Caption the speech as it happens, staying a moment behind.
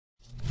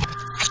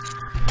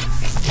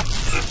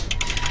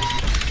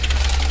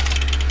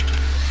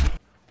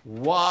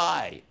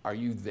Why are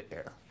you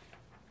there?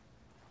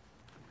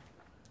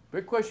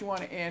 Big question you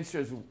want to answer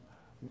is,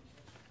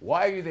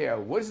 why are you there?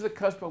 What is it the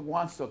customer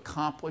wants to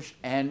accomplish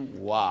and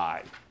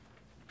why?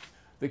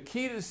 The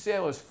key to the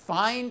sale is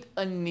find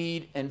a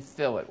need and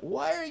fill it.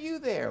 Why are you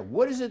there?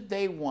 What is it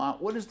they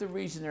want? What is the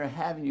reason they're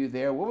having you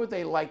there? What would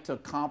they like to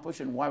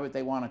accomplish and why would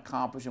they want to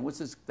accomplish? And what's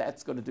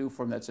that's going to do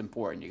for them that's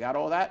important? You got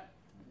all that?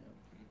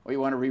 Or you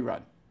want to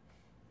rerun?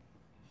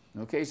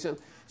 Okay, so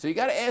you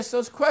got to ask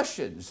those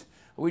questions.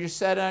 We just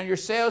sat down in your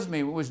sales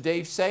meeting. What was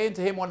Dave saying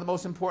to him? One of the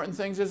most important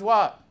things is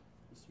what?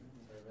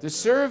 The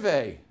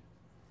survey.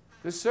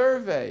 The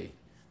survey.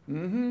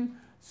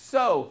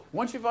 So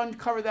once you've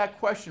uncovered that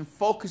question,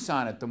 focus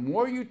on it. The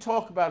more you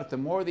talk about it, the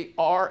more the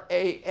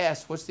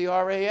RAS. What's the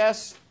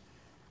RAS?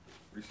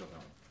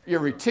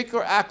 Your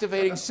reticular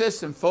activating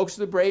system. Focus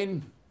the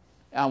brain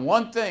on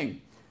one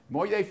thing. The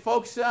more they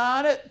focus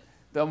on it,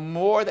 the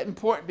more that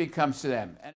important becomes to them.